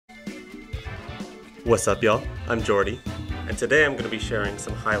What's up, y'all? I'm Jordy, and today I'm going to be sharing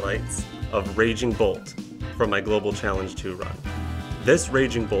some highlights of Raging Bolt from my Global Challenge 2 run. This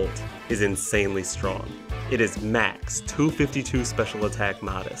Raging Bolt is insanely strong. It is max 252 special attack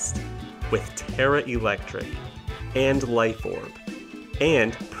modest, with Tera Electric, and Life Orb,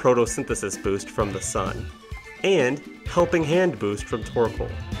 and Protosynthesis boost from the Sun, and Helping Hand boost from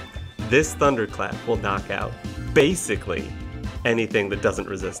Torkoal. This Thunderclap will knock out basically anything that doesn't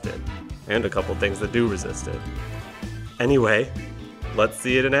resist it, and a couple things that do resist it. Anyway, let's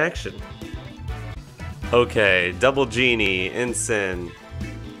see it in action. Okay, Double Genie, Ensign,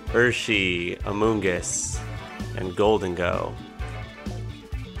 Urshi, Amoonguss, and Golden Go.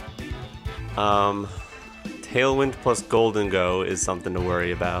 Tailwind plus Golden Go is something to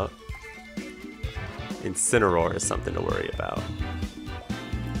worry about. Incineroar is something to worry about.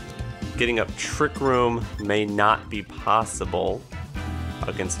 Getting up Trick Room may not be possible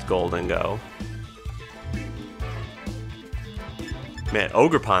against Golden Go. Man,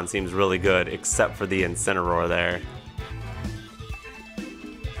 Ogerpon seems really good, except for the Incineroar there.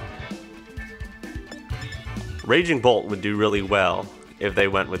 Raging Bolt would do really well if they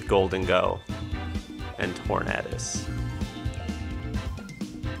went with Golden Go and Tornadus.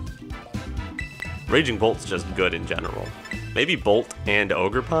 Raging Bolt's just good in general. Maybe Bolt and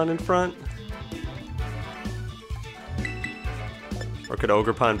Ogerpon in front? Or could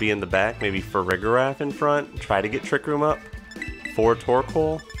Ogerpon be in the back? Maybe Farigiraf in front? Try to get Trick Room up for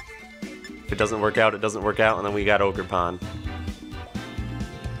Torkoal? If it doesn't work out, it doesn't work out, and then we got Ogerpon.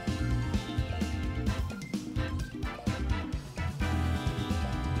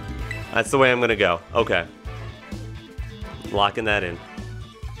 That's the way I'm gonna go. Okay. Locking that in.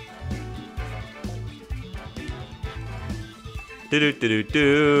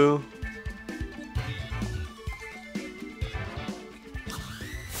 Do-do-do-do-do.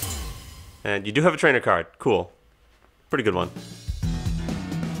 And you do have a trainer card. Cool. Pretty good one.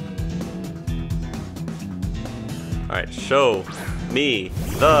 Alright, show me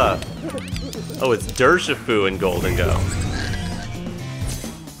the... Oh, it's Urshifu and Golden Go.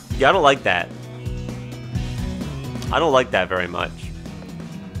 Yeah, I don't like that. I don't like that very much.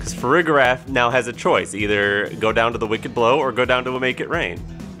 Because Farigiraf now has a choice. Either go down to the Wicked Blow or go down to a Make It Rain.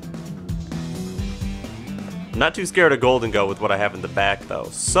 I'm not too scared of Golden Go with what I have in the back, though.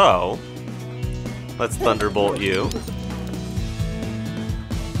 So, let's Thunderbolt you.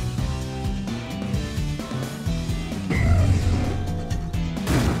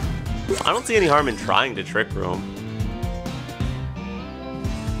 I don't see any harm in trying to Trick Room.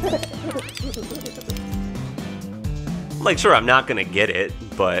 Like, sure, I'm not gonna get it,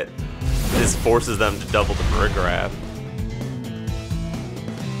 but this forces them to double the Farigiraf.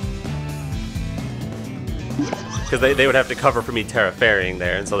 Because they would have to cover for me Tera Fairying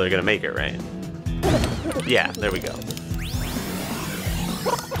there, and so they're gonna Make It Rain. Yeah, there we go.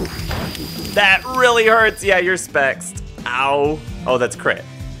 That really hurts! Yeah, you're Spexed. Ow. Oh, that's crit.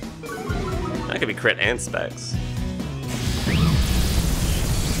 That could be crit and Specs.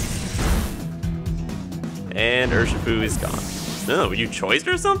 And Urshifu is gone. No, you choiced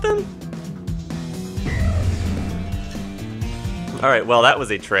or something? Alright, well that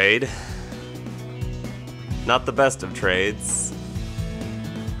was a trade. Not the best of trades.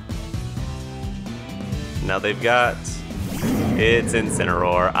 Now they've got... It's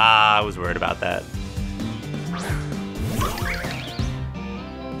Incineroar. Ah, I was worried about that.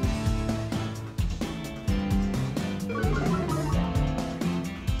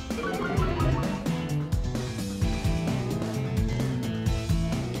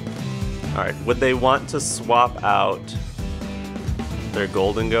 Alright, would they want to swap out their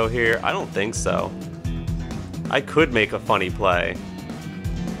Golden Go here? I don't think so. I could make a funny play.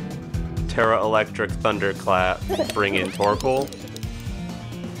 Tera Electric Thunderclap, bring in Torkoal.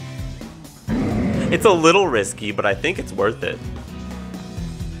 It's a little risky, but I think it's worth it.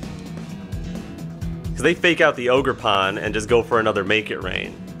 Because they fake out the Ogerpon and just go for another Make It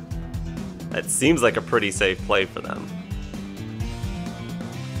Rain. That seems like a pretty safe play for them.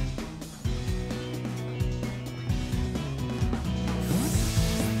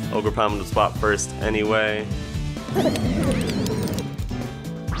 Ogerpon would swap first anyway.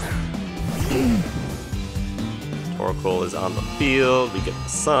 Torkoal is on the field. We get the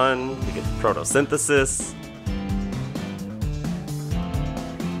Sun. We get the Protosynthesis.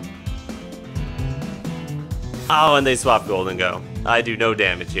 Oh, and they swap Golden Go. I do no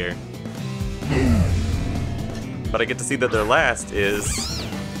damage here. But I get to see that their last is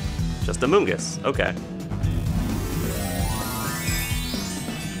just a Amoonguss. Okay.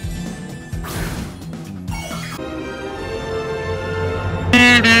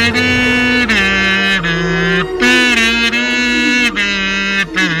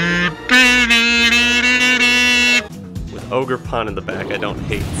 Ogerpon in the back. I don't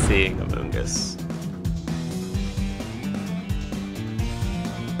hate seeing a Moongus.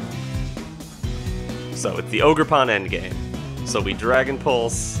 So it's the Ogerpon endgame. So we Dragon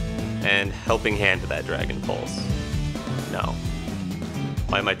Pulse and Helping Hand to that Dragon Pulse. No.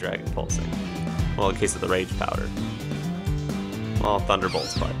 Why am I Dragon Pulsing? Well, in case of the Rage Powder. Well,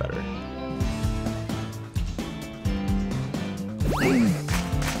 Thunderbolt's probably better.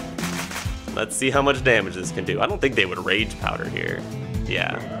 Let's see how much damage this can do. I don't think they would Rage Powder here.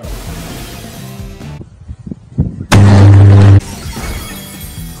 Yeah.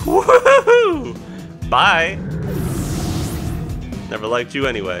 Woohoo! Bye! Never liked you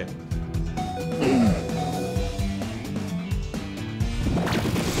anyway.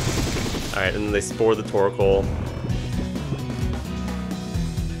 Alright, and then they Spore the Torkoal.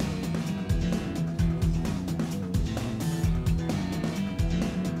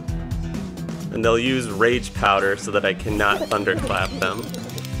 And they'll use Rage Powder so that I cannot Thunderclap them.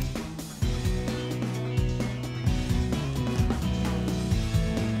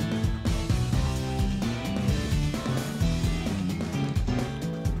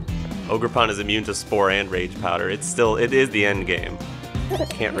 Ogerpon is immune to Spore and Rage Powder. It is the end game.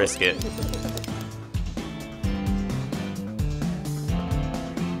 Can't risk it.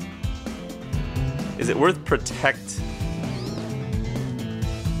 Is it worth Protect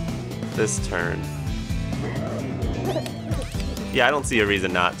this turn? Yeah, I don't see a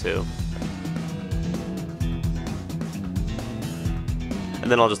reason not to.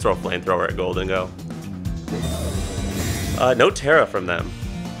 And then I'll just throw a Flamethrower at Gold and go. No Tera from them.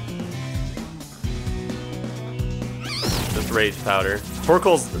 Just Rage Powder.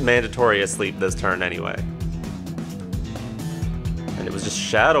 Torkoal's mandatory asleep this turn anyway. And it was just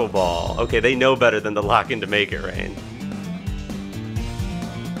Shadow Ball. Okay, they know better than to lock into Make It Rain.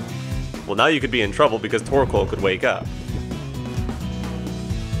 Well, now you could be in trouble because Torkoal could wake up.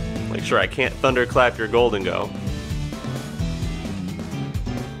 Like, sure, I can't Thunderclap your Gold and go.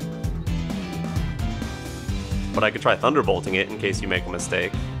 But I could try Thunderbolting it in case you make a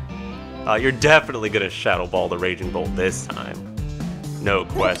mistake. You're definitely gonna Shadow Ball the Raging Bolt this time. No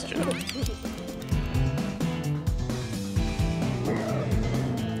question.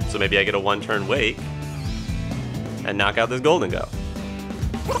 So maybe I get a one-turn wake and knock out this Golden Go.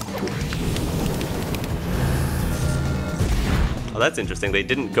 Oh, that's interesting. They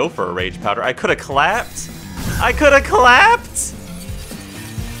didn't go for a Rage Powder. I could have clapped. I could have clapped.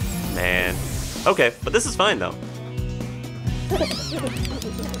 Man. Okay, but this is fine though.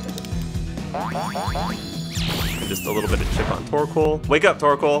 Just a little bit of chip on Torkoal. Wake up,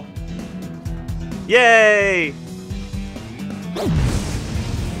 Torkoal. Yay!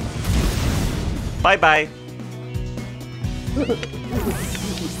 Bye-bye.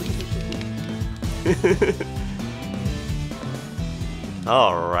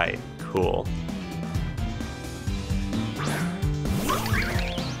 Alright, cool.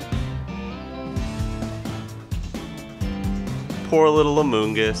 Poor little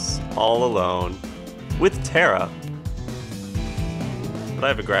Amoongus, all alone. With Tera. But I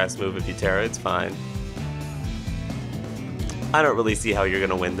have a grass move if you Tera, it's fine. I don't really see how you're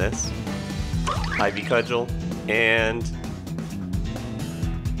gonna win this. Ivy Cudgel, and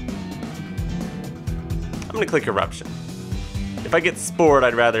I'm gonna click Eruption. If I get Spored,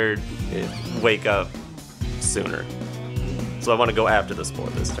 I'd rather wake up sooner. So I want to go after the Spore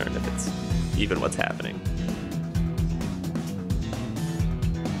this turn if it's even what's happening.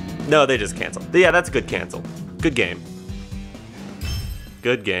 No, they just cancel. Yeah, that's a good cancel. Good game.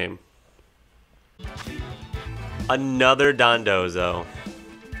 Good game. Another Dondozo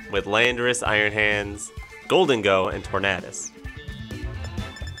with Landorus, Iron Hands, Golden Go, and Tornadus.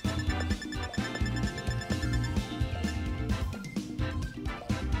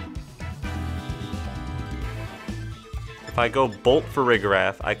 If I go Bolt for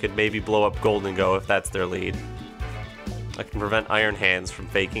Rigrath, I could maybe blow up Golden Go if that's their lead. I can prevent Iron Hands from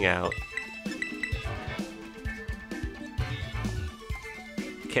faking out.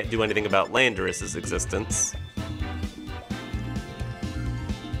 Can't do anything about Landorus's existence.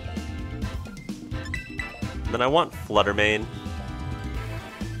 Then I want Flutter Mane.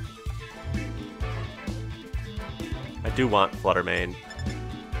 I do want Flutter Mane.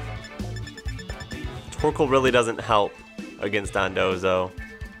 Torkoal really doesn't help against Dondozo.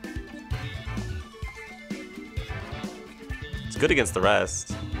 It's good against the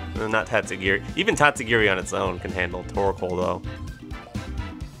rest. Not Tatsugiri. Even Tatsugiri on its own can handle Torkoal though.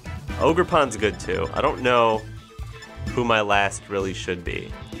 Ogerpon's good too. I don't know who my last really should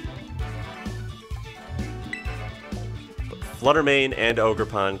be. But Flutter Mane and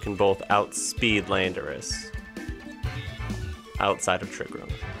Ogerpon can both outspeed Landorus. outside of Trick Room.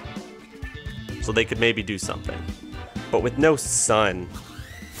 So they could maybe do something. But with no Sun,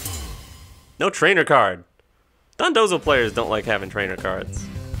 no trainer card. Dondozo players don't like having trainer cards.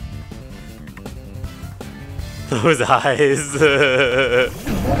 Those eyes.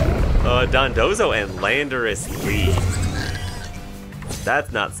 Dondozo and Landorus lead.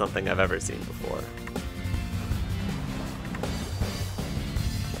 That's not something I've ever seen before.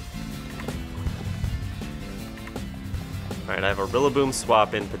 Alright, I have a Rillaboom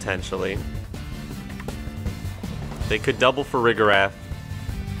swap in potentially. They could double for Rigorath.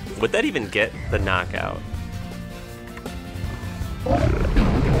 Would that even get the knockout?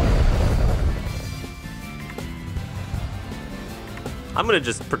 I'm gonna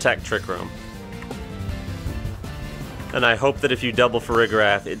just protect Trick Room. And I hope that if you double for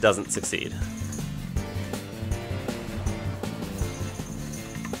Rigorath, it doesn't succeed.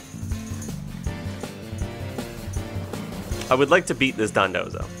 I would like to beat this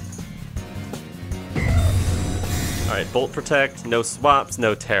Dondozo. Alright, Bolt Protect, no swaps,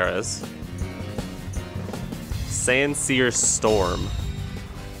 no Teras. Sandsear Storm.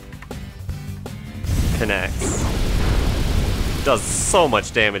 Connects. Does so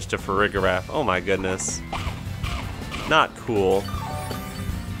much damage to Farigiraf. Oh my goodness. Not cool.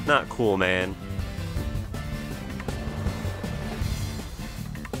 Not cool, man.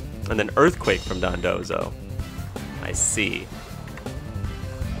 And then Earthquake from Dondozo. I see.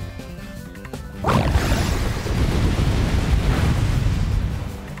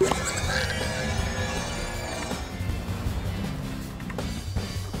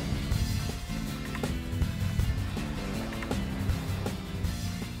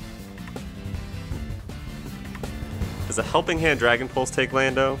 Does a Helping Hand Dragon Pulse take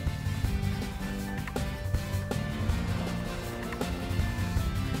Lando?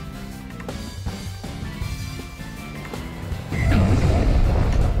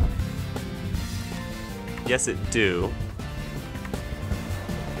 Yes, it do.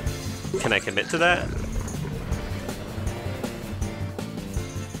 Can I commit to that?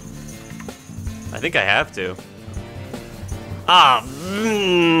 I think I have to. Ah,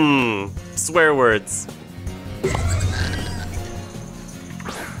 swear words.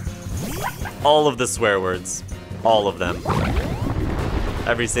 All of the swear words. All of them.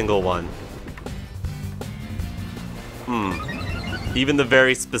 Every single one. Even the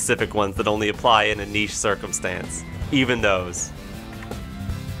very specific ones that only apply in a niche circumstance. Even those.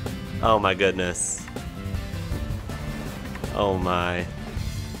 Oh my goodness. Oh my.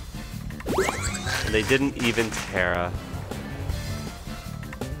 They didn't even Tera.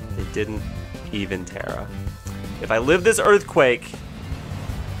 They didn't even Tera. If I live this Earthquake,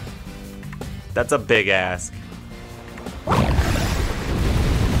 that's a big ask.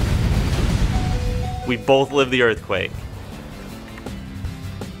 We both live the Earthquake.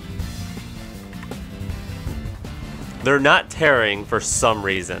 They're not tearing for some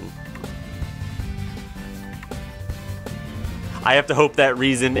reason. I have to hope that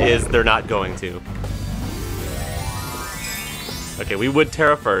reason is they're not going to. Okay, we would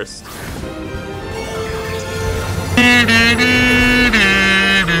Tera first.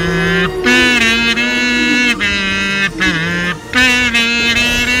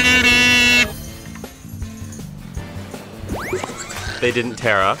 They didn't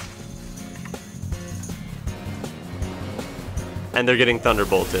Tera. And they're getting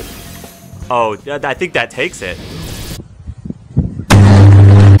Thunderbolted. Oh, I think that takes it.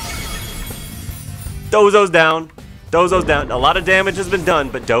 Dozo's down. Dozo's down. A lot of damage has been done,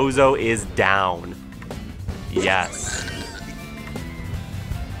 but Dozo is down. Yes.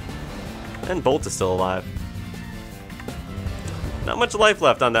 And Bolt is still alive. Not much life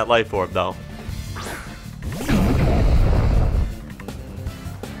left on that Life Orb, though.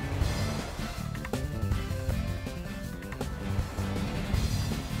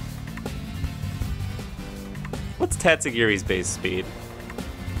 What's Tatsugiri's base speed?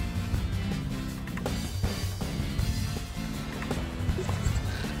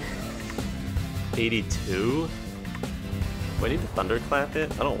 $82? Do I need to Thunderclap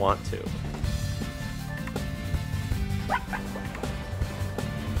it? I don't want to.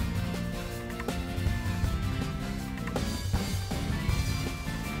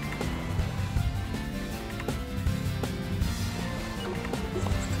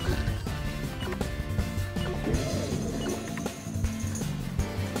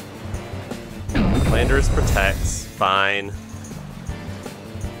 Landorus protects, fine.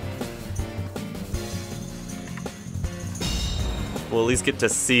 We'll at least get to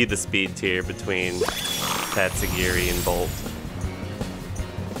see the speed tier between Tatsugiri and Bolt.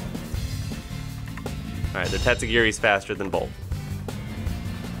 Alright, the Tatsugiri's faster than Bolt.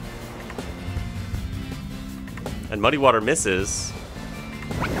 And Muddy Water misses.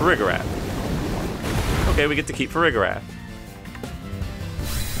 Farigiraf. Okay, we get to keep Farigiraf.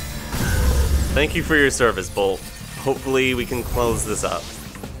 Thank you for your service, Bolt. Hopefully we can close this up.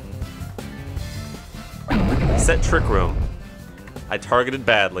 Set Trick Room. I targeted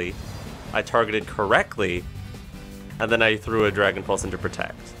badly. I targeted correctly. And then I threw a Dragon Pulse into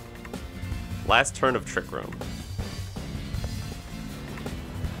Protect. Last turn of Trick Room.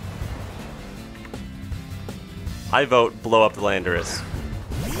 I vote blow up the Landorus.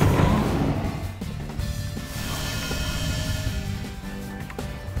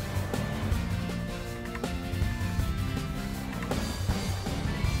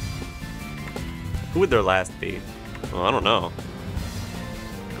 Who would their last be? Well, I don't know.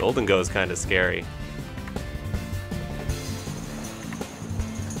 Golden Go is kind of scary.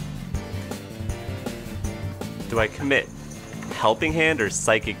 Do I commit Helping Hand or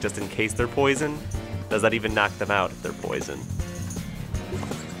Psychic just in case they're poison? Does that even knock them out if they're poison?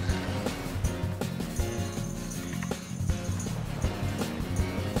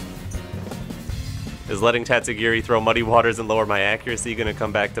 Is letting Tatsugiri throw Muddy Waters and lower my accuracy gonna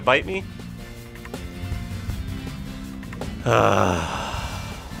come back to bite me?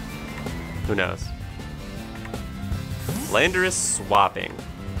 Who knows? Landorus swapping.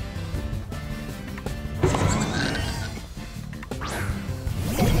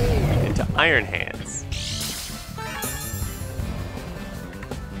 Into Iron Hands.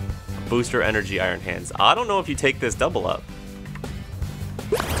 Booster Energy Iron Hands. I don't know if you take this double up.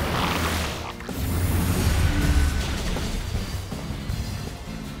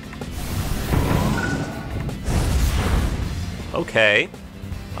 Okay.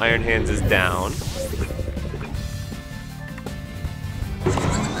 Iron Hands is down.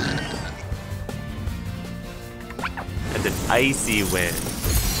 And an Icy Wind.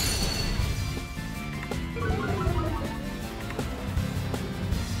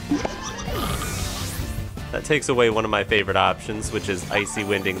 That takes away one of my favorite options, which is Icy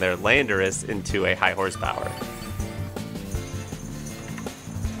Winding their Landorus into a high horsepower.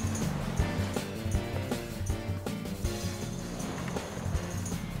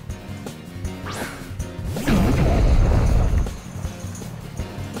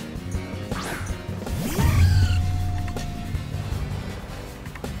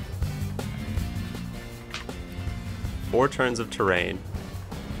 Four turns of terrain.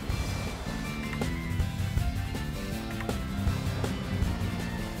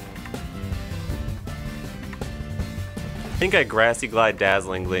 I think I Grassy Glide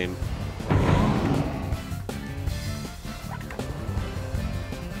Dazzling Gleam.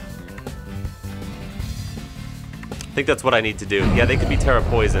 I think that's what I need to do. Yeah, they could be Tera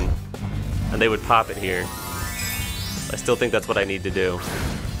Poison, and they would pop it here. I still think that's what I need to do.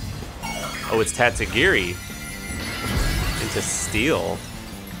 Oh, it's Tatsugiri into Steel.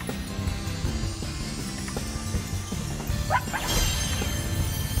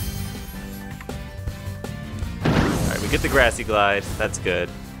 Alright, we get the Grassy Glide. That's good.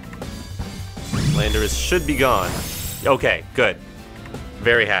 Landorus should be gone. Okay, good.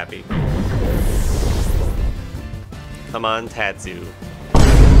 Very happy. Come on, Tatsu.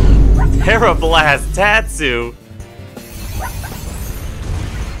 Tera Blast Tatsu!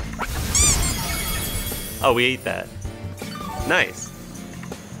 Oh, we ate that. Nice.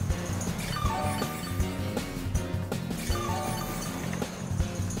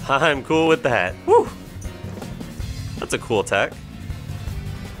 I'm cool with that. Woo! That's a cool tech.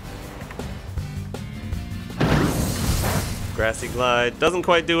 Grassy Glide doesn't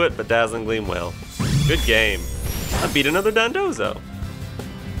quite do it, but Dazzling Gleam will. Good game. I beat another Dondozo.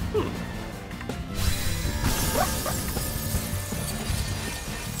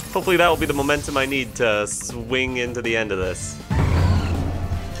 Hopefully that will be the momentum I need to swing into the end of this.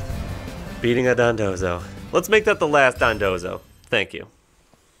 Beating a Dondozo. Let's make that the last Dondozo. Thank you.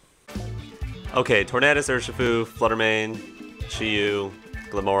 Okay, Tornadus, Urshifu, Fluttermane, Chi-Yu,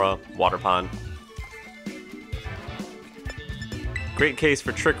 Glamora, Waterpon. Great case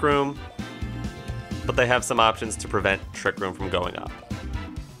for Trick Room, but they have some options to prevent Trick Room from going up.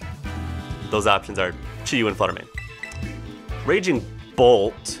 Those options are Chi-Yu and Fluttermane. Raging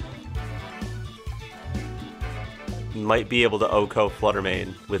Bolt might be able to OHKO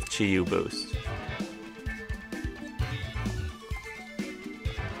Fluttermane with Chi-Yu boost.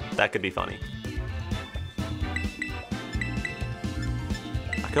 That could be funny.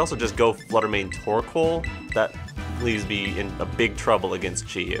 I could also just go Fluttermane Torkoal. That leaves me in a big trouble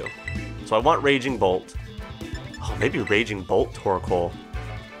against Chi-Yu. So I want Raging Bolt. Oh, maybe Raging Bolt Torkoal.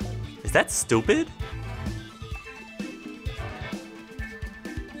 Is that stupid?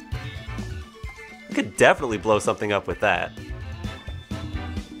 I could could definitely blow something up with that.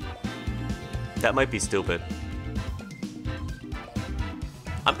 That might be stupid.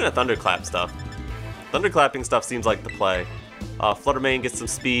 I'm gonna Thunderclap stuff. Thunderclapping stuff seems like the play. Fluttermane gets some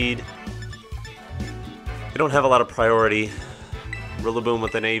speed. They don't have a lot of priority. Rillaboom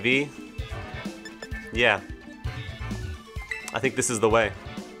with an AV. Yeah. I think this is the way.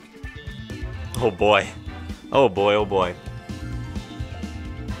 Oh boy. Oh boy, oh boy.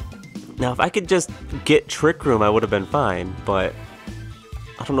 Now if I could just get Trick Room, I would have been fine, but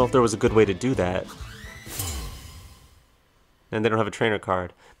I don't know if there was a good way to do that. And they don't have a trainer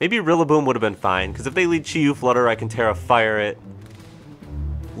card. Maybe Rillaboom would have been fine, because if they lead Chi-Yu Flutter, I can Tera Fire it,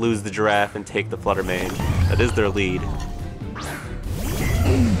 lose the Giraffe, and take the Fluttermane. That is their lead.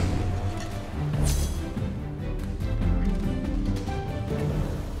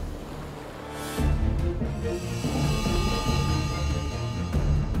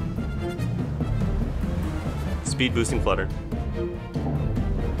 Speed boosting Flutter.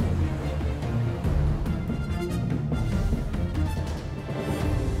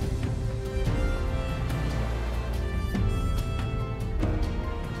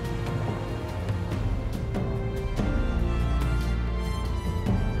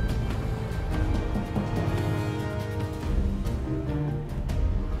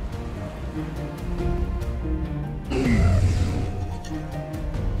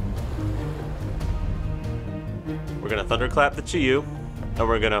 We're gonna Thunderclap the Chi-Yu, and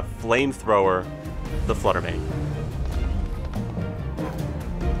we're gonna Flamethrower the Fluttermane.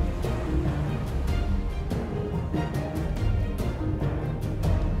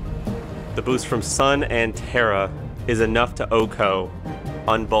 The boost from Sun and Tera is enough to OHKO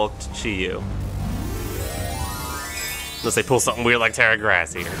unbulked Chi-Yu. Unless they pull something weird like Tera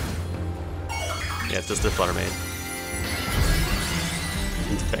Grass here. Yeah, it's just their Fluttermane.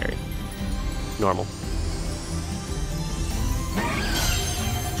 It's fairy. Normal.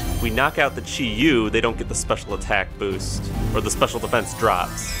 If we knock out the Chi-Yu, they don't get the special attack boost, or the special defense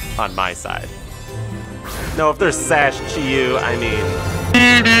drops on my side. No, if they're Sash Chi-Yu, I mean...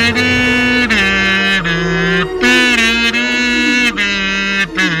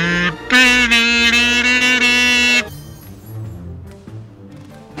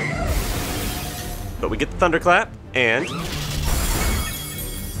 But we get the Thunderclap, and...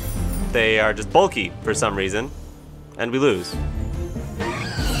 they are just bulky for some reason, and we lose.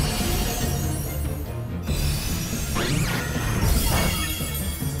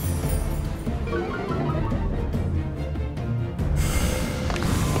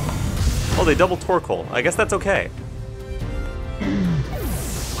 Oh, they double Torkoal. I guess that's okay.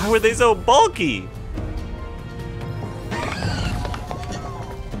 Why were they so bulky?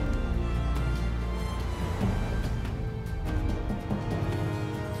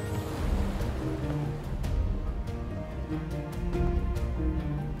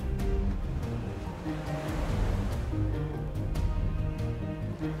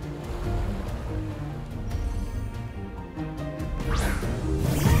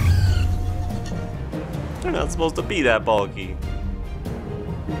 They're not supposed to be that bulky.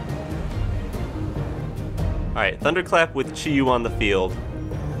 Alright, Thunderclap with Chi-Yu on the field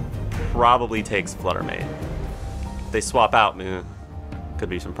probably takes Fluttermane. If they swap out, could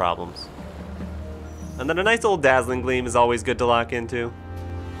be some problems. And then a nice old Dazzling Gleam is always good to lock into.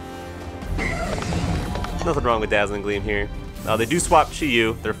 Nothing wrong with Dazzling Gleam here. They do swap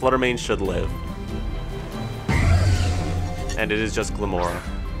Chi-Yu, their Fluttermane should live. And it is just Glamora.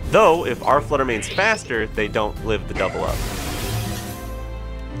 Though, if our Fluttermane's faster, they don't live the double up.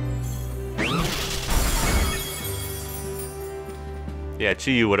 Yeah,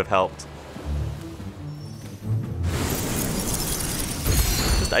 Chi-Yu would have helped.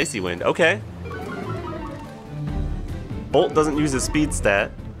 Just Icy Wind, okay. Bolt doesn't use his speed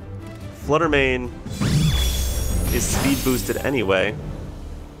stat. Fluttermane is speed boosted anyway.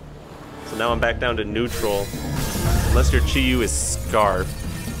 So now I'm back down to neutral. Unless your Chi-Yu is Scarf.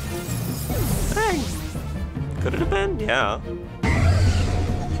 Hey! Could it have been? Yeah.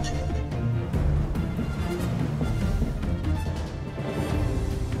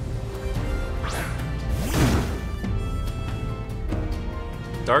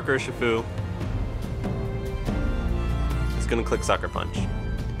 Dark Urshifu is gonna click Sucker Punch.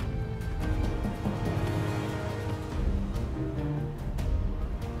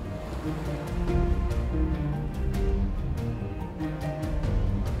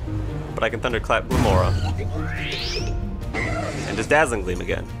 But I can Thunderclap Glamora. And just Dazzling Gleam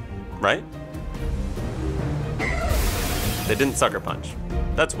again, right? They didn't Sucker Punch.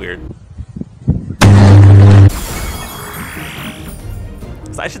 That's weird.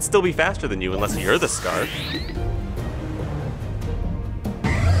 Because I should still be faster than you unless you're the Scarf.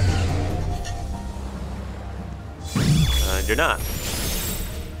 And you're not.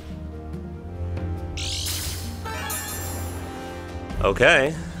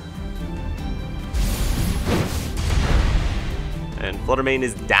 Okay. And Fluttermane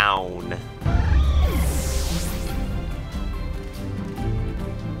is down.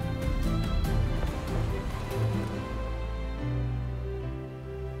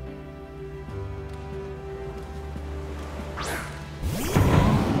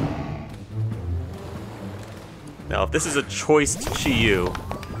 Now, if this is a choiced Chi-Yu,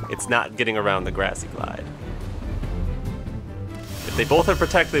 it's not getting around the Grassy Glide. If they both have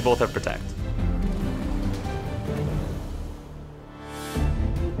Protect, they both have Protect.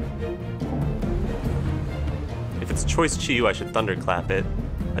 If it's choice Chi-Yu, I should Thunderclap it.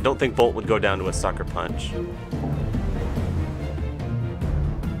 I don't think Bolt would go down to a Sucker Punch.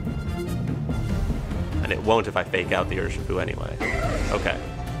 And it won't if I fake out the Urshifu anyway. Okay.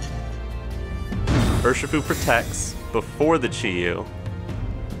 Urshifu protects before the Chi-Yu.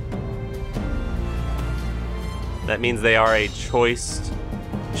 That means they are a choiced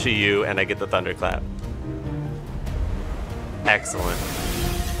Chi-Yu, and I get the Thunderclap. Excellent.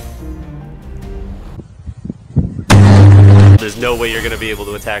 There's no way you're gonna be able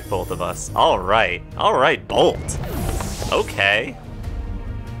to attack both of us. Alright, Bolt. Okay.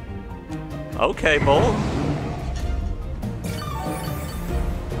 Okay, Bolt.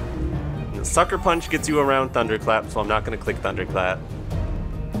 Sucker Punch gets you around Thunderclap, so I'm not going to click Thunderclap.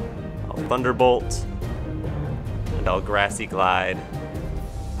 I'll Thunderbolt, and I'll Grassy Glide.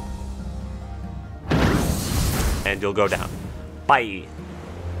 And you'll go down. Bye!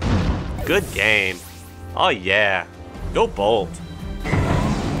 Good game. Oh yeah. Go Bolt.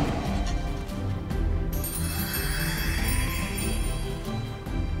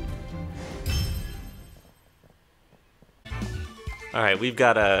 Alright, we've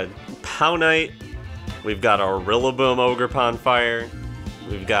got a Pownite, we've got a Rillaboom Ogerpon-Fire,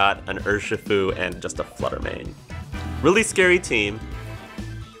 we've got an Urshifu, and just a Fluttermane. Really scary team,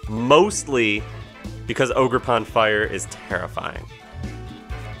 mostly because Ogerpon-Fire is terrifying.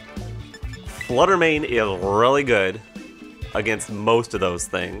 Fluttermane is really good against most of those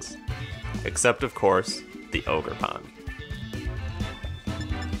things, except of course, the Ogerpon.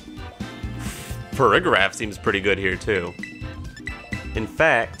 Farigiraf seems pretty good here too. In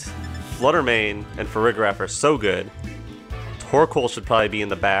fact, Fluttermane and Farigiraf are so good, Torkoal should probably be in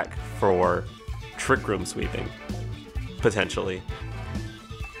the back for Trick Room sweeping, potentially.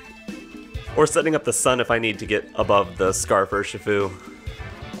 Or setting up the Sun if I need to get above the Scarf Urshifu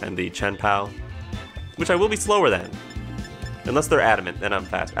and the Chien-Pao, which I will be slower than. Unless they're Adamant, then I'm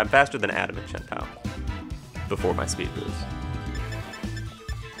fast. I'm faster than Adamant Chien-Pao before my speed boost.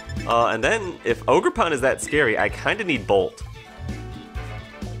 And then, if Ogerpon is that scary, I kind of need Bolt.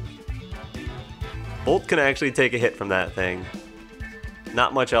 Bolt can actually take a hit from that thing.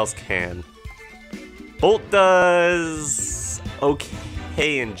 Not much else can. Bolt does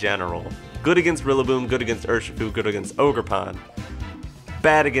okay in general. Good against Rillaboom, good against Urshifu, good against Ogerpon.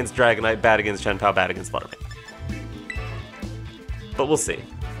 Bad against Dragonite, bad against Chien-Pao, bad against Fluttermane. But we'll see.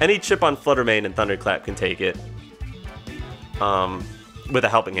 Any chip on Fluttermane and Thunderclap can take it. With a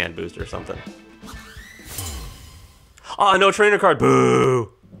Helping Hand boost or something. Oh, no trainer card,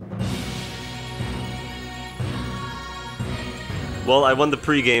 boo! Well, I won the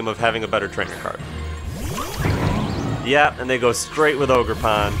pregame of having a better trainer card. Yeah, and they go straight with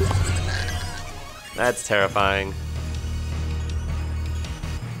Ogerpon. That's terrifying.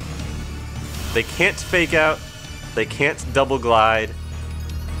 They can't fake out. They can't double glide.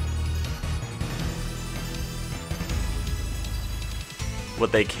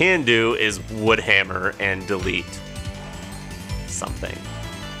 What they can do is Woodhammer and delete something.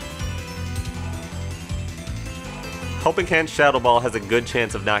 Helping Hand Shadow Ball has a good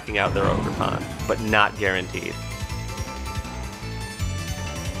chance of knocking out their Ogerpon, but not guaranteed.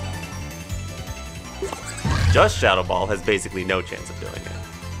 Just Shadow Ball has basically no chance of doing it.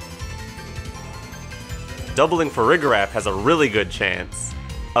 Doubling Farigiraf has a really good chance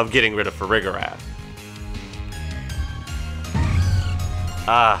of getting rid of Farigiraf.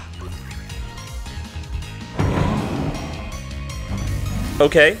 Ah.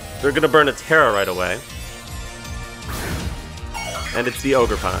 Okay, they're gonna burn a Tera right away. And it's the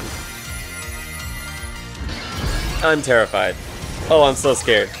Ogerpon. I'm terrified. Oh, I'm so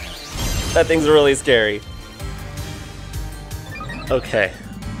scared. That thing's really scary. Okay.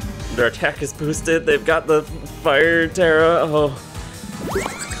 Their attack is boosted. They've got the Fire Tera. Oh.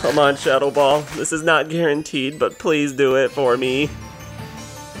 Come on, Shadow Ball. This is not guaranteed, but please do it for me.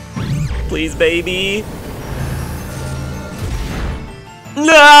 Please, baby.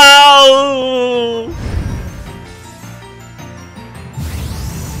 No!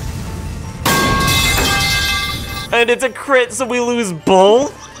 And it's a crit, so we lose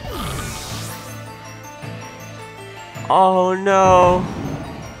both? Oh no.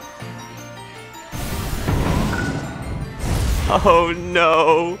 Oh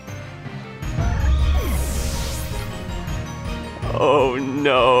no. Oh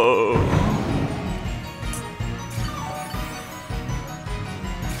no.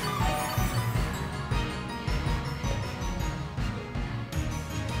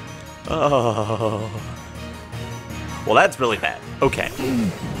 Oh. Well, that's really bad. Okay.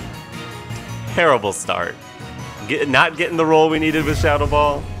 Terrible start. Not getting the roll we needed with Shadow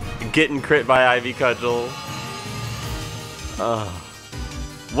Ball. Getting crit by Ivy Cudgel.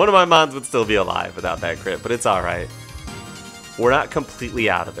 One of my mons would still be alive without that crit, but it's alright. We're not completely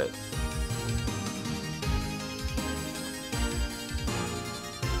out of it.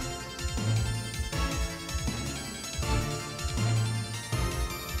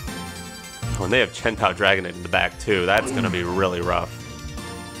 Oh, and they have Chen-Pao Dragonite in the back too. That's gonna be really rough.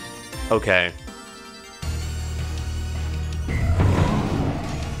 Okay.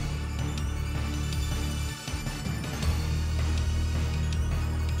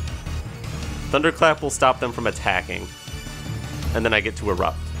 Thunderclap will stop them from attacking. And then I get to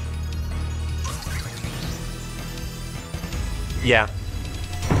Erupt. Yeah.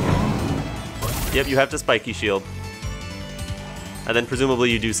 Yep, you have to Spiky Shield. And then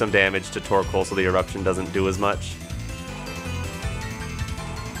presumably you do some damage to Torkoal so the Eruption doesn't do as much.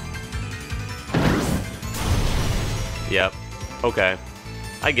 Yep. Okay.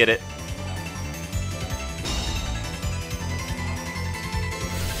 I get it.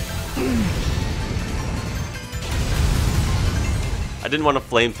 I didn't want a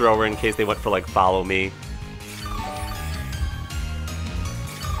Flamethrower in case they went for, like, follow me.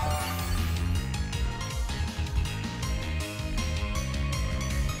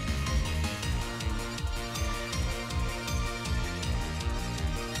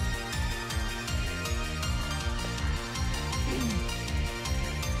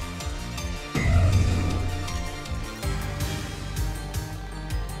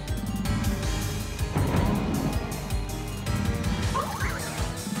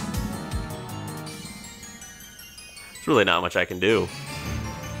 There's really not much I can do.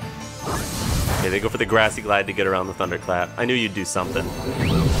 Okay, they go for the Grassy Glide to get around the Thunderclap. I knew you'd do something.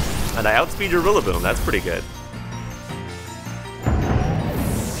 And I outspeed your Rillaboom. That's pretty good.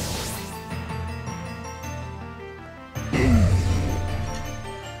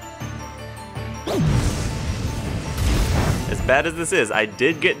 As bad as this is, I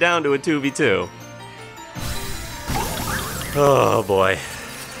did get down to a 2v2. Oh boy.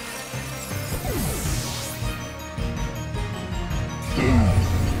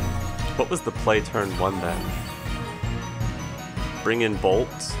 What was the play turn 1 then? Bring in Bolt?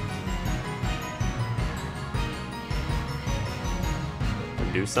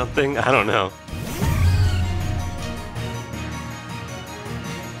 And do something? I don't know.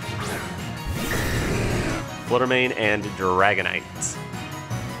 Fluttermane and Dragonite.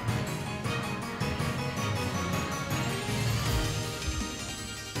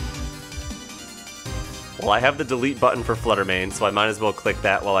 Well, I have the delete button for Fluttermane, so I might as well click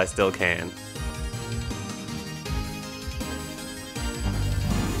that while I still can.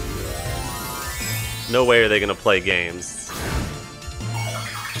 No way are they gonna play games.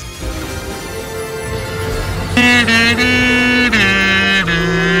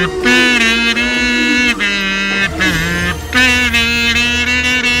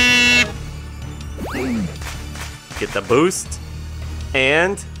 Get the boost,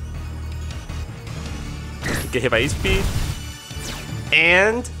 and get hit by HP,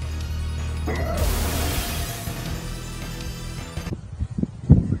 and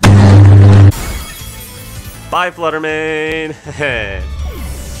bye, Fluttermane.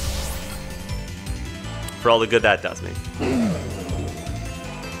 For all the good that does me.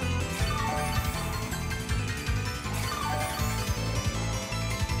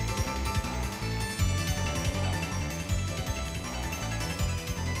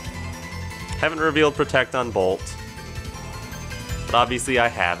 Haven't revealed Protect on Bolt, but obviously I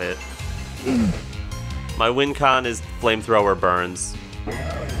have it. My win con is Flamethrower burns.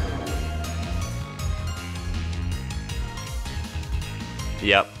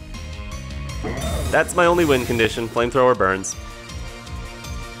 Yep. That's my only win condition, Flamethrower burns.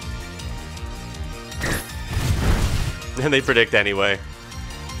 And they predict anyway.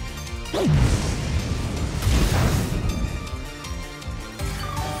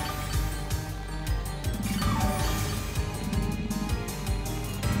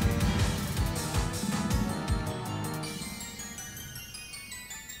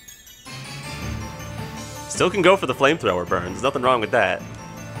 Still can go for the Flamethrower burn. There's nothing wrong with that.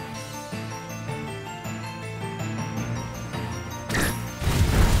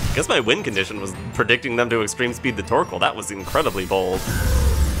 I guess my win condition was predicting them to extreme speed the Torkoal. That was incredibly bold.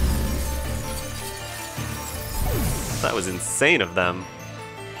 That was insane of them.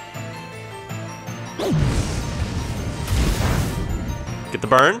 Get the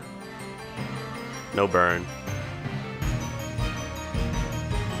burn? No burn.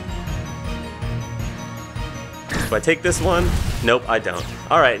 Do I take this one? Nope, I don't.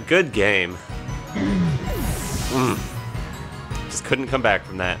 Alright, good game. Just couldn't come back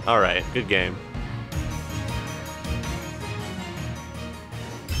from that. Alright, good game.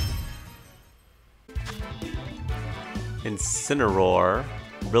 Incineroar,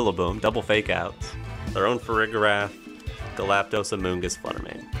 Rillaboom, double fake outs. Their own Farigiraf, Galapagos, Amoonguss,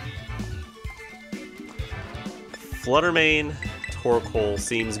 Fluttermane. Fluttermane, Torkoal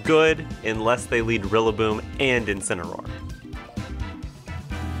seems good unless they lead Rillaboom and Incineroar.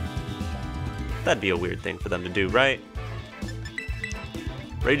 That'd be a weird thing for them to do, right?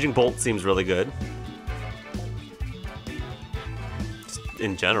 Raging Bolt seems really good. Just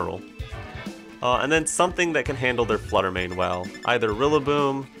in general. And then something that can handle their Fluttermane well. Either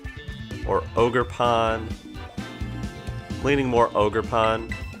Rillaboom or Ogerpon. Leaning more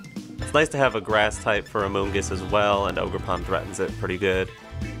Ogerpon. It's nice to have a grass type for Amoonguss as well, and Ogerpon threatens it pretty good.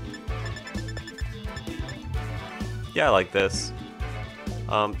 Yeah, I like this.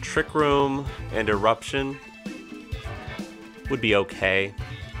 Trick Room and Eruption would be okay.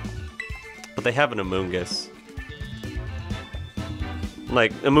 But they have an Amoonguss.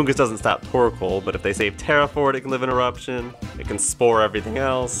 Like, Amoonguss doesn't stop Torkoal, but if they save Tera for it, it can live in Eruption. It can spore everything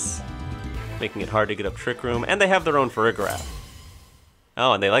else, making it hard to get up Trick Room. And they have their own Farigiraf.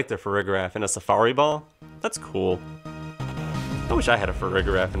 Oh, and they like their Farigiraf in a Safari Ball? That's cool. I wish I had a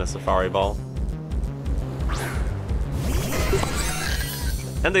Farigiraf in a Safari Ball.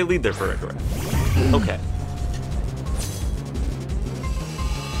 And they lead their Farigiraf. Okay.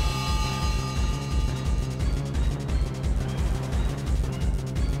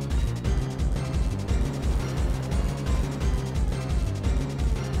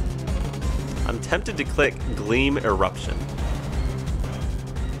 I'm tempted to click Gleam Eruption.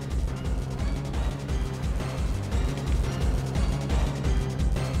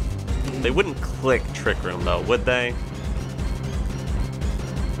 They wouldn't click Trick Room though, would they?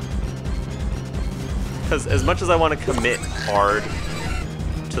 Because as much as I want to commit hard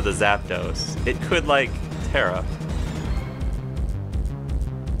to the Zapdos, it could like Tera.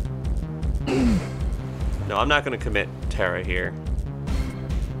 No, I'm not going to commit Tera here.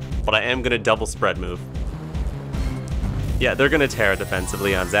 But I am going to double spread move. Yeah, they're going to Tera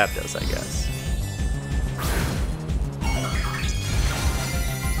defensively on Zapdos, I guess.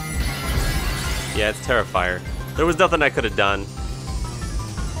 Yeah, it's Terrifier. There was nothing I could have done.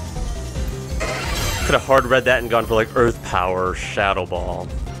 Could have hard read that and gone for like Earth Power, Shadow Ball.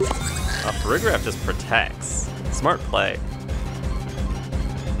 Farigiraf just protects. Smart play.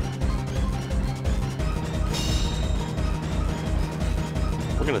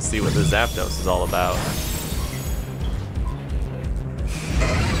 We're gonna see what the Zapdos is all about.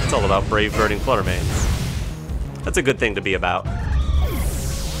 It's all about brave birding Fluttermanes. That's a good thing to be about. At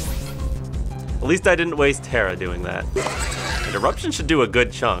least I didn't waste Tera doing that. And Eruption should do a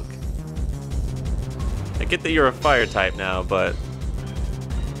good chunk. I get that you're a fire type now, but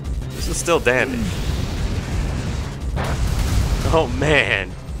this is still damage. Oh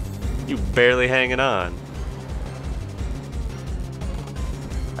man, you barely hanging on.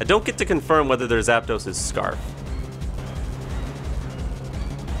 I don't get to confirm whether their Zapdos is Scarf.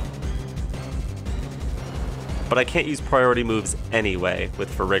 But I can't use priority moves anyway with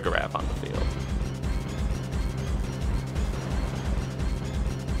Farigiraf on the field.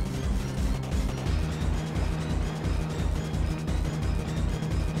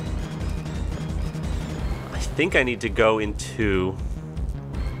 I think I need to go into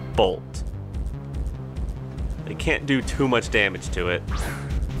Bolt. They can't do too much damage to it.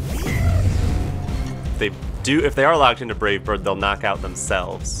 If they are locked into Brave Bird, they'll knock out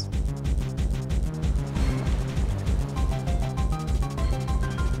themselves.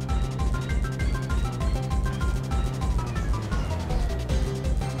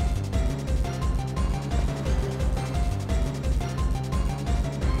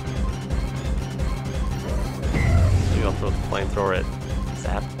 Maybe I'll throw the Flamethrower at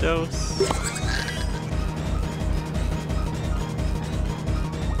Zapdos.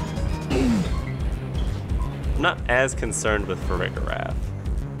 I'm not as concerned with Farigiraf.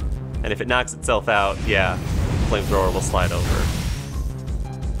 And if it knocks itself out, yeah, Flamethrower will slide over.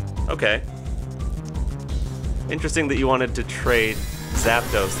 Okay. Interesting that you wanted to trade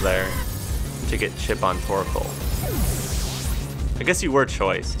Zapdos there to get Chip on Torkoal. I guess you were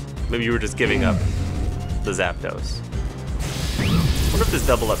choiced. Maybe you were just giving up the Zapdos. I wonder if this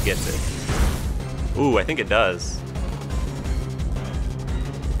double up gets it. Ooh, I think it does.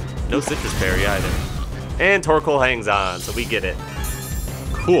 No Citrus Berry either. And Torkoal hangs on, so we get it.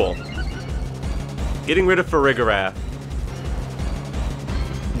 Cool. Getting rid of Farigiraf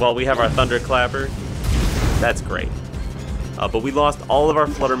while we have our Thunderclapper, that's great. But we lost all of our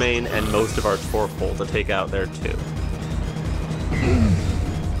Fluttermane and most of our Torkoal to take out there too.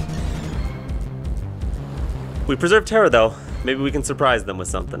 We preserved Tera though. Maybe we can surprise them with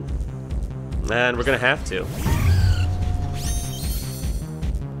something. And we're gonna have to.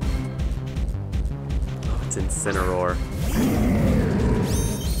 Oh, it's Incineroar.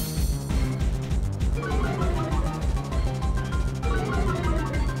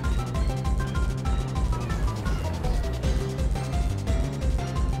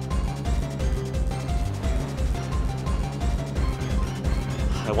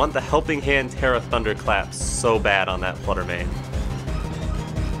 I want the Helping Hand Tera Thunderclap so bad on that Fluttermane.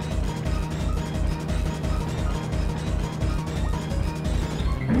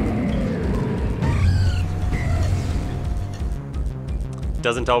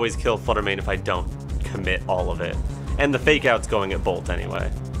 Doesn't always kill Fluttermane if I don't commit all of it. And the Fake Out's going at Bolt anyway.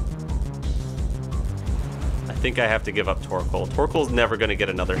 I think I have to give up Torkoal. Torkoal's never going to get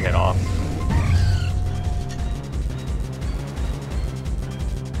another hit off.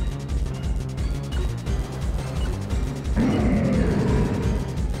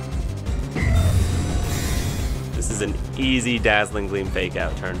 An easy Dazzling Gleam Fake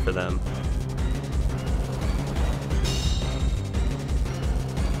Out turn for them.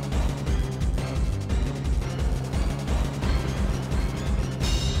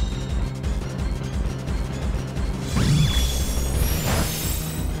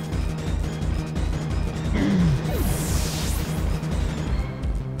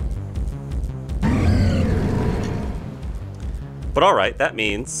 But alright, that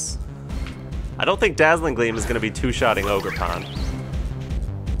means I don't think Dazzling Gleam is going to be two-shotting Ogerpon.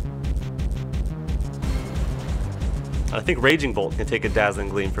 I think Raging Bolt can take a Dazzling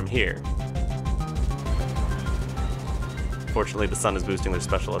Gleam from here. Fortunately, the sun is boosting their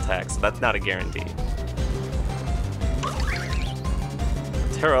special attack, so that's not a guarantee.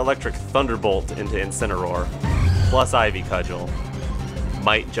 Tera Electric Thunderbolt into Incineroar, plus Ivy Cudgel,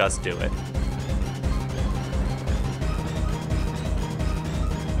 might just do it.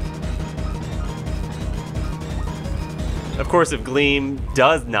 Of course, if Gleam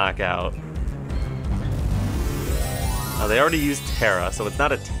does knock out... Now, they already used Tera, so it's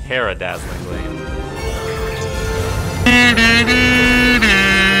not a Tera Dazzling Gleam.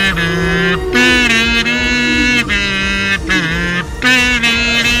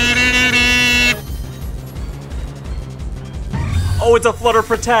 Oh, it's a Flutter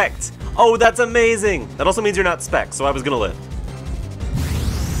Protect! Oh, that's amazing! That also means you're not Spec, so I was gonna live.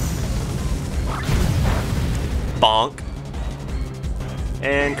 Bonk.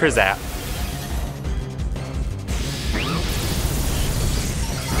 And Kerzap.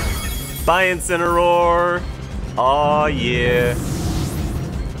 Bye, Incineroar. Aw, yeah.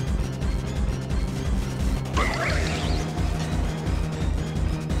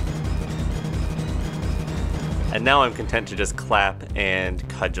 And now I'm content to just clap and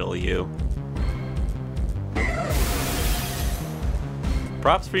cudgel you.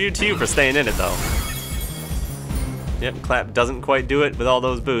 Props for you for staying in it though. Yep, clap doesn't quite do it with all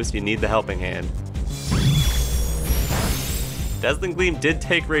those boosts. You need the Helping Hand. Dazzling Gleam did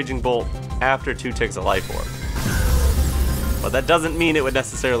take Raging Bolt after 2 ticks of Life Orb. But that doesn't mean it would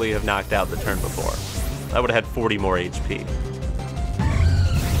necessarily have knocked out the turn before. I would have had 40 more HP.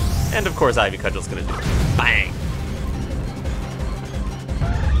 And of course Ivy Cudgel's gonna do it. Bang!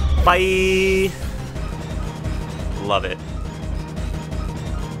 Bye! Love it.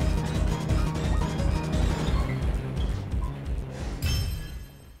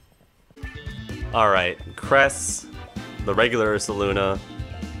 Alright, Cress, the regular Ursaluna,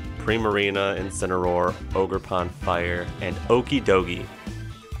 Primarina, Incineroar, Ogerpon-Fire, and Okie Dokie.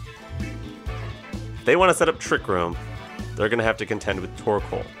 If they want to set up Trick Room, they're going to have to contend with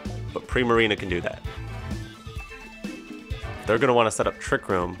Torkoal, but Primarina can do that. If they're going to want to set up Trick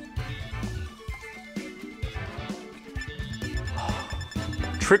Room,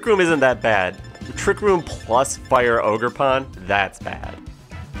 Trick Room isn't that bad. Trick Room plus Fire Ogerpon, that's bad.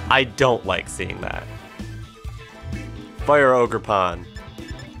 I don't like seeing that. Fire Ogerpon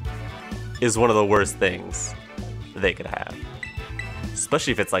is one of the worst things they could have.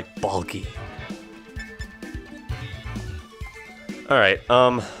 Especially if it's like bulky. Alright,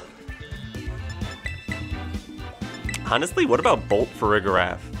 honestly, what about Bolt for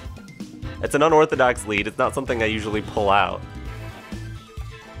Rigorath? It's an unorthodox lead, it's not something I usually pull out.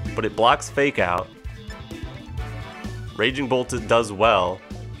 But it blocks Fake Out. Raging Bolt does well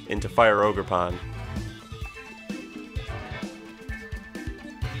into Fire Ogerpon.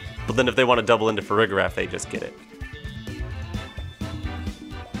 But then if they want to double into Farigiraf, they just get it.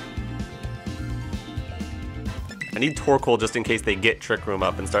 I need Torkoal just in case they get Trick Room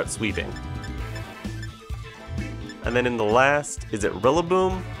up and start sweeping. And then in the last, is it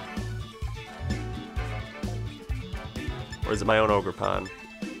Rillaboom? Or is it my own Ogerpon?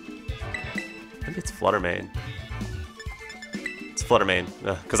 Maybe it's Fluttermane. It's Fluttermane,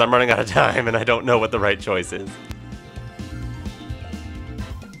 because I'm running out of time and I don't know what the right choice is.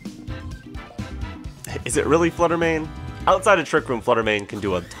 Is it really Fluttermane? Outside of Trick Room, Fluttermane can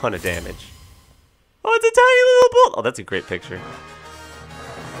do a ton of damage. Oh, it's a tiny little bolt! Oh, that's a great picture.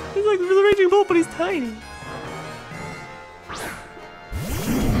 He's like the Raging Bolt, but he's tiny.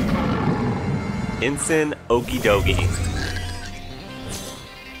 Ensign Okie Dokie.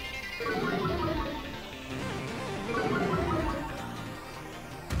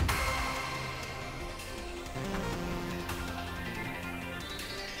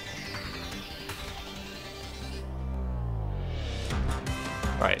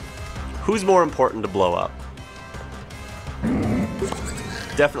 Alright, who's more important to blow up?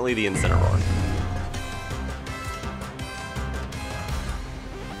 Definitely the Incineroar.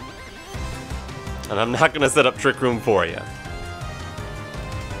 And I'm not going to set up Trick Room for you.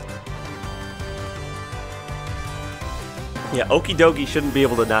 Yeah, Okie Dokie shouldn't be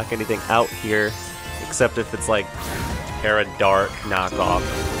able to knock anything out here, except if it's like Tera Dart knockoff.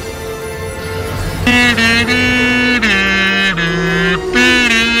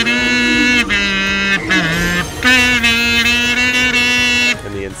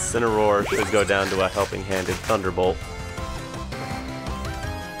 And the Incineroar should go down to a helping-handed Thunderbolt.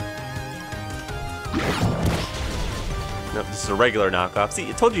 Nope, this is a regular knockoff. See,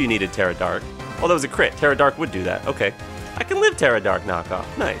 I told you needed Tera Dark. Oh, that was a crit. Tera Dark would do that. Okay. I can live Tera Dark knockoff.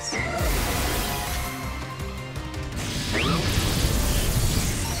 Nice.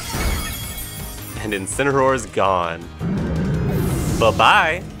 And Incineroar's gone.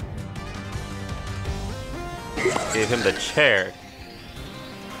 Bye-bye. Gave him the chair.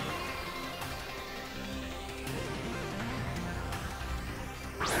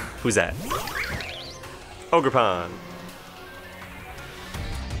 Who's that? Ogerpon.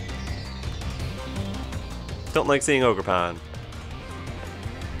 Don't like seeing Ogerpon.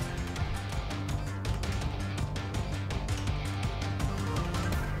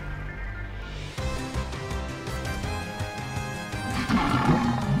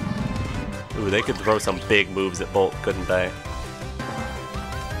 Ooh, they could throw some big moves at Bolt, couldn't they?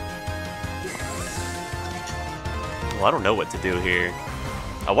 Well, I don't know what to do here.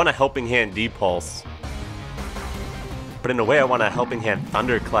 I want a Helping Hand Depulse. But in a way, I want a Helping Hand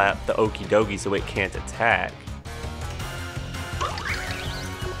Thunderclap the Okie Dokie so it can't attack.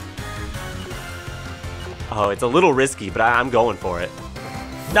 Oh, it's a little risky, but I'm going for it.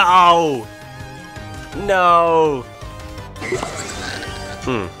 No! No!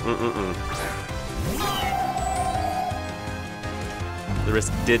 The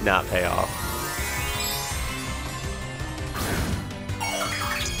risk did not pay off.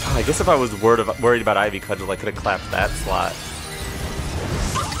 Oh, I guess if I was worried about Ivy Cudgel, I could have clapped that slot.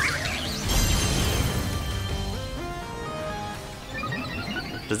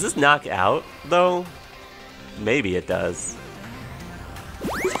 Does this knock out, though? Maybe it does.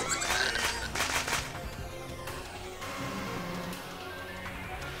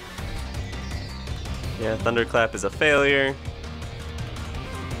 Yeah, Thunderclap is a failure.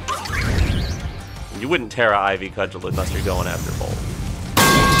 You wouldn't Tera Ivy Cudgel unless you're going after Bolt.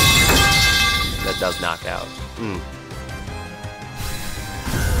 That does knock out.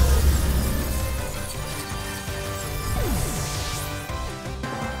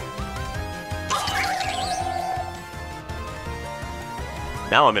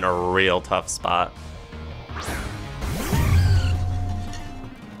 Now I'm in a real tough spot.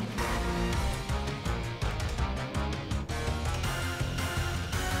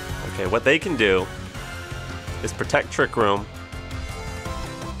 Okay, what they can do is protect Trick Room.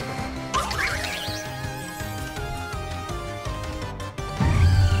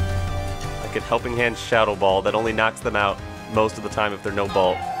 I could Helping Hand Shadow Ball that only knocks them out most of the time if they're no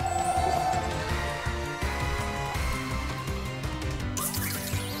Bolt.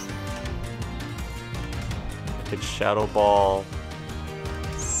 I could Shadow Ball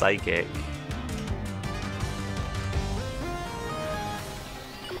Psychic.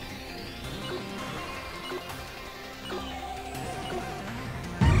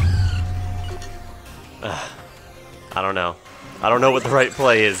 I don't know. I don't know what the right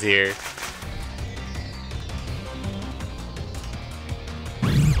play is here.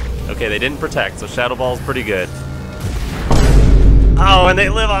 Okay, they didn't protect, so Shadow Ball's pretty good. Oh, and they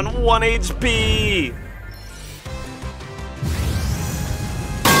live on 1 HP!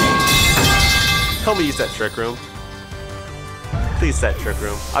 Tell me you set Trick Room. Please set Trick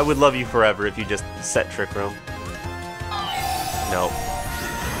Room. I would love you forever if you just set Trick Room. No.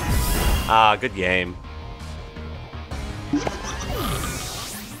 Ah, good game.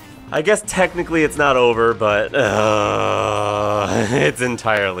 I guess technically it's not over, but it's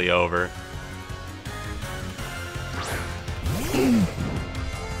entirely over.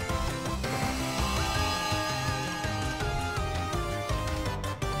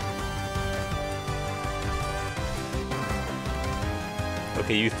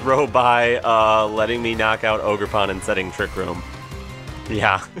 Okay, you throw by letting me knock out Ogerpon and setting Trick Room.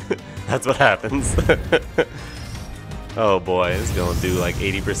 Yeah, that's what happens. Oh boy, this is gonna do like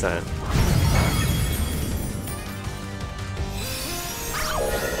 80%.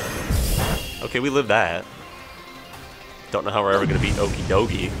 Okay, we live that. Don't know how we're ever gonna beat Okie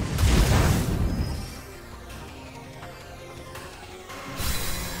Dokie.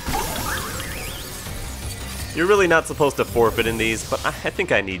 You're really not supposed to forfeit in these, but I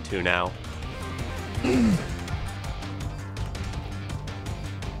think I need to now.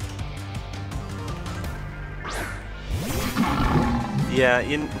 Yeah,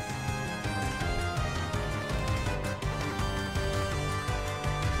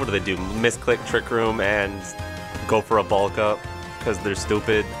 what do they do? Misclick Trick Room and go for a bulk up because they're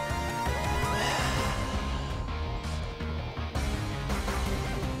stupid.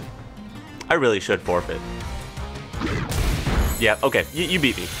 I really should forfeit. Yeah, okay, you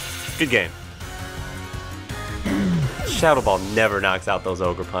beat me. Good game. Shadow Ball never knocks out those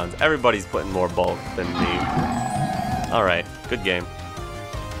Ogerpons. Everybody's putting more bulk than me. Alright, good game.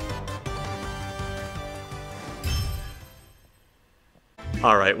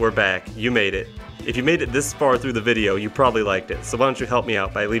 Alright, we're back. You made it. If you made it this far through the video, you probably liked it, so why don't you help me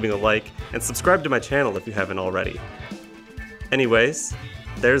out by leaving a like and subscribe to my channel if you haven't already. Anyways,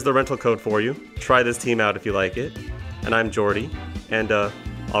 there's the rental code for you. Try this team out if you like it. And I'm Jordy, and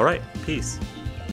alright, peace.